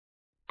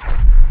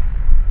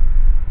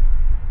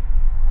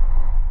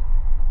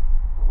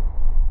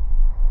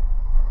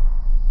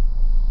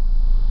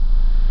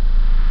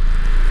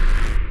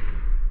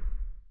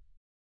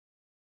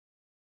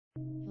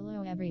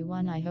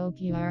I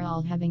hope you are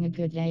all having a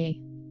good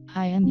day.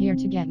 I am here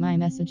to get my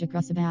message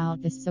across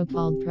about this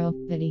so-called pro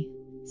Vitty.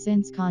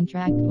 Since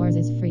Contract Wars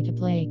is free to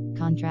play,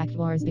 Contract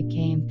Wars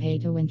became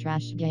pay-to-win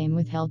trash game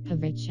with help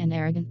of rich and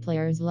arrogant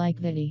players like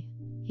Vitty.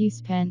 He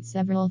spent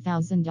several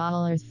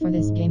 $1,000s for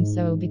this game,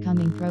 so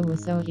becoming pro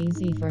was so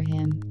easy for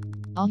him.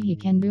 All he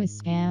can do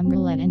is spam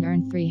roulette and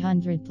earn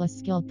 300 plus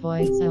skill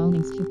points,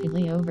 owning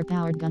stupidly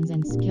overpowered guns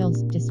and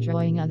skills,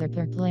 destroying other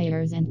pro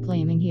players and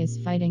claiming he is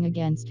fighting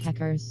against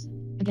hackers.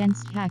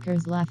 Against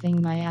hackers,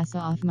 laughing my ass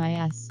off my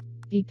ass.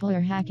 People are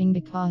hacking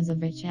because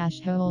of rich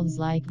assholes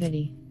like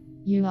Vitty.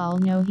 You all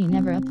know he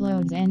never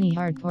uploads any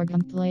hardcore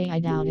gameplay. I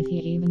doubt if he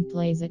even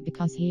plays it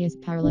because he is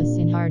powerless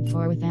in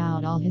hardcore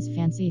without all his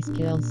fancy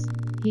skills.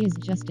 He is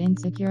just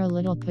insecure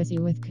little pussy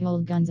with cool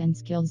guns and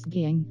skills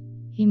being.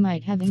 He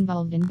might have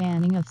involved in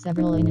banning of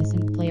several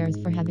innocent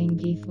players for having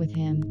beef with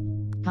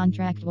him.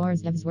 Contract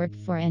Wars devs work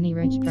for any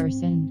rich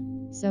person.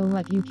 So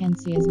what you can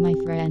see is, my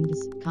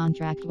friends,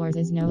 Contract Wars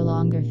is no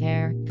longer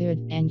fair,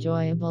 good,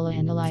 enjoyable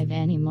and alive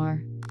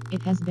anymore.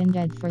 It has been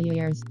dead for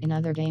years. In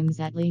other games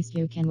at least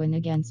you can win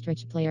against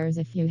rich players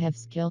if you have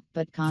skill,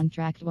 but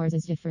Contract Wars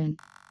is different.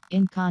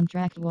 In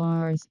Contract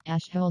Wars,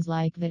 assholes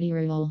like Vitty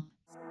rule.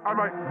 I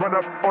might run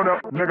up on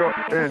a nigga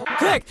and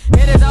click.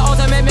 It is the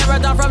ultimate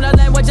marathon from the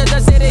land, which is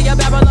the city of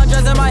Babylon.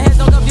 Just in my head,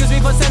 don't confuse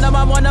me for sin.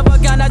 I'm one of a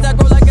kind as I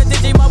grow like a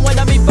Digimon. When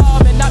I be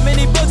farming, not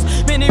many books,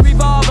 many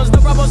revolvers. The